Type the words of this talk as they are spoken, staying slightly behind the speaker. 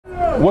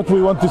What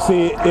we want to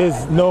see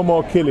is no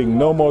more killing,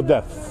 no more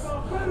deaths.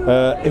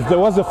 If there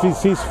was a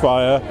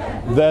ceasefire,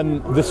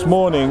 then this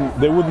morning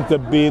there wouldn't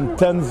have been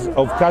tens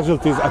of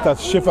casualties at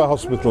Al-Shifa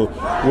hospital,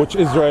 which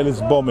Israel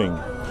is bombing.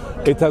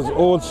 It has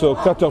also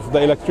cut off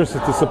the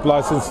electricity supply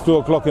since 2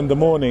 o'clock in the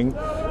morning,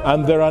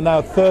 and there are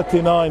now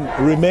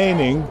 39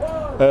 remaining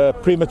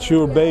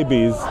premature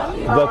babies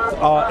that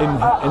are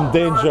in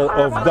danger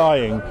of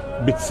dying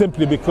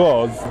simply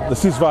because the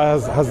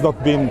ceasefire has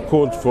not been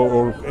called for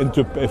or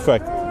into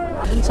effect.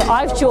 So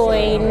I've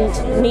joined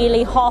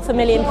nearly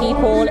 500,000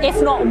 people,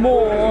 if not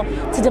more,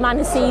 to demand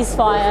a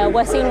ceasefire.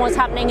 We're seeing what's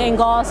happening in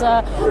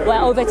Gaza,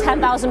 where over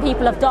 10,000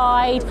 people have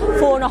died,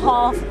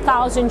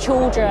 4,500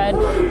 children.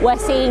 We're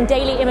seeing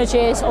daily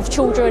images of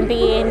children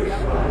being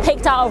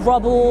picked out of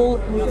rubble,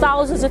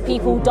 thousands of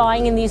people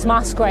dying in these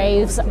mass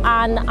graves,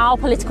 and our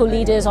political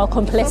leaders are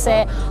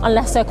complicit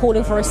unless they're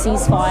calling for a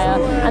ceasefire,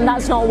 and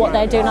that's not what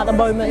they're doing at the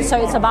moment. So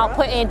it's about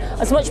putting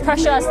as much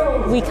pressure as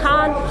we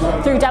can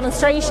through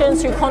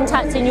demonstrations, through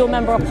contacting your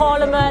Member of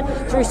Parliament,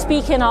 through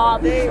speaking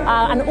up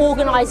and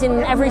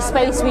organising every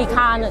space we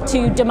can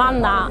to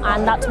demand that,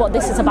 and that's what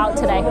this is about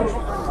today.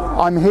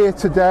 I'm here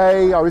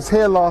today, I was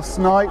here last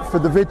night for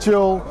the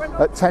vigil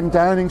at 10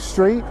 Downing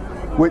Street,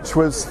 which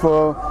was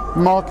for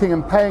marking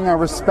and paying our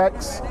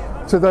respects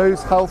to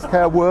those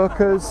healthcare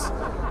workers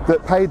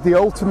that paid the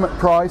ultimate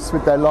price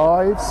with their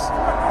lives,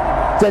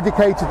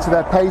 dedicated to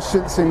their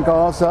patients in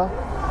Gaza.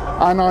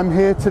 And I'm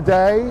here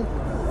today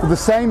for the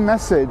same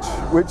message,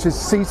 which is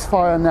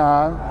ceasefire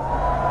now,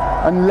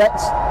 and let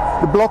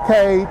the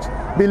blockade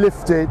be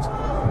lifted,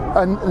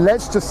 and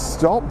let's just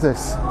stop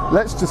this.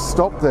 Let's just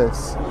stop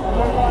this.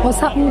 What's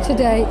happening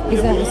today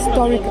is a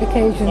historic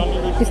occasion.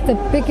 It's the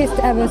biggest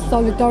ever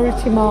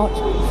solidarity march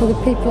for the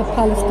people of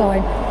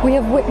Palestine. We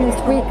have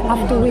witnessed week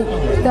after week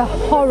the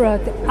horror,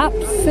 the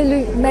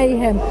absolute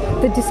mayhem,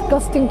 the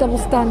disgusting double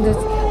standards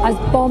as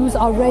bombs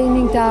are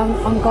raining down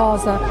on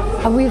Gaza.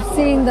 And we've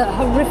seen the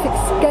horrific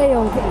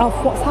scale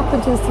of what's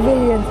happened to the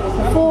civilians.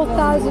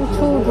 4,000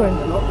 children,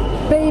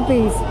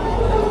 babies,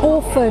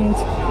 orphaned,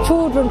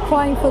 children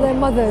crying for their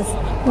mothers.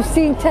 We've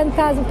seen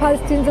 10,000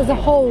 Palestinians as a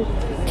whole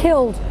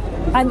killed.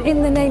 And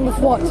in the name of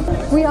what?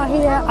 We are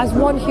here as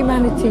one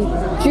humanity,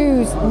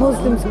 Jews,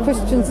 Muslims,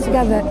 Christians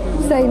together,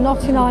 say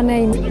not in our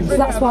name. So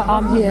that's why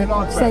I'm here,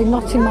 say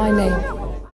not in my name.